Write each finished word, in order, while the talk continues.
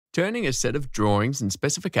Turning a set of drawings and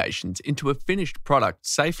specifications into a finished product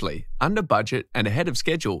safely, under budget, and ahead of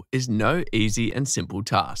schedule is no easy and simple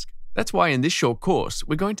task. That's why in this short course,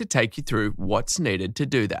 we're going to take you through what's needed to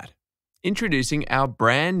do that. Introducing our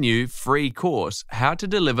brand new free course, How to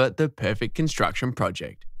Deliver the Perfect Construction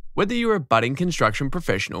Project. Whether you're a budding construction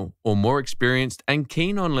professional or more experienced and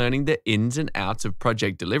keen on learning the ins and outs of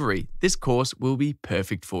project delivery, this course will be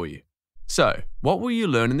perfect for you. So, what will you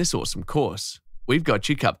learn in this awesome course? We've got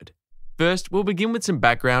you covered. First, we'll begin with some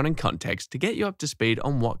background and context to get you up to speed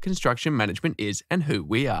on what construction management is and who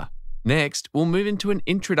we are. Next, we'll move into an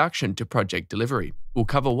introduction to project delivery. We'll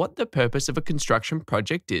cover what the purpose of a construction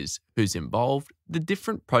project is, who's involved, the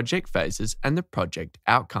different project phases, and the project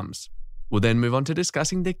outcomes. We'll then move on to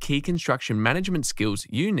discussing the key construction management skills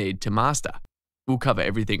you need to master. We'll cover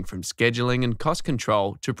everything from scheduling and cost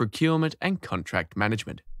control to procurement and contract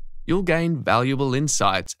management. You'll gain valuable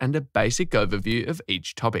insights and a basic overview of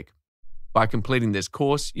each topic. By completing this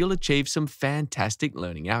course, you'll achieve some fantastic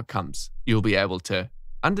learning outcomes. You'll be able to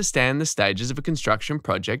understand the stages of a construction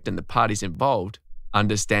project and the parties involved,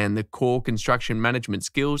 understand the core construction management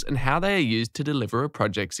skills and how they are used to deliver a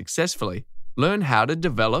project successfully, learn how to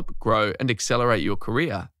develop, grow, and accelerate your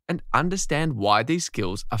career, and understand why these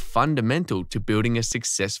skills are fundamental to building a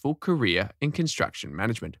successful career in construction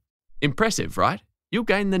management. Impressive, right? You'll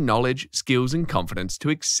gain the knowledge, skills, and confidence to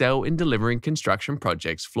excel in delivering construction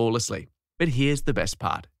projects flawlessly. But here's the best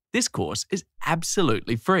part. This course is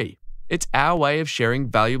absolutely free. It's our way of sharing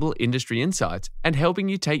valuable industry insights and helping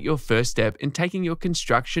you take your first step in taking your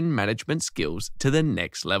construction management skills to the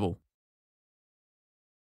next level.